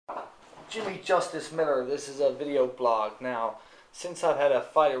Jimmy Justice Miller. This is a video blog. Now, since I've had a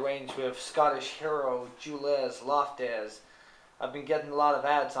fight arranged with Scottish hero Jules Loftes, I've been getting a lot of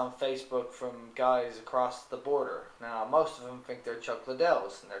ads on Facebook from guys across the border. Now, most of them think they're Chuck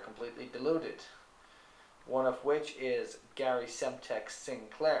Liddells, and they're completely deluded. One of which is Gary Semtex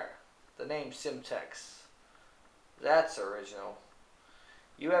Sinclair. The name Semtex, that's original.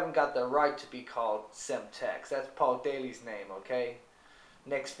 You haven't got the right to be called Semtex. That's Paul Daly's name, okay?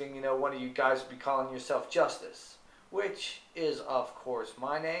 Next thing you know, one of you guys will be calling yourself Justice, which is, of course,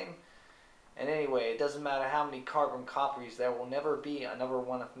 my name. And anyway, it doesn't matter how many carbon copies, there will never be another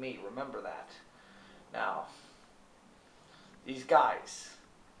one of me. Remember that. Now, these guys,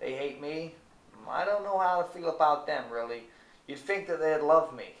 they hate me. I don't know how to feel about them, really. You'd think that they'd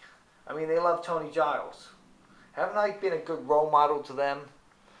love me. I mean, they love Tony Giles. Haven't I been a good role model to them?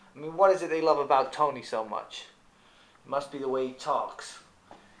 I mean, what is it they love about Tony so much? It must be the way he talks.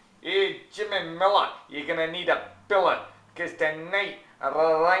 Hey, Jimmy Miller, you're gonna need a billet, because tonight a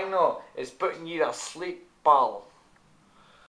rhino is putting you to sleep, pal.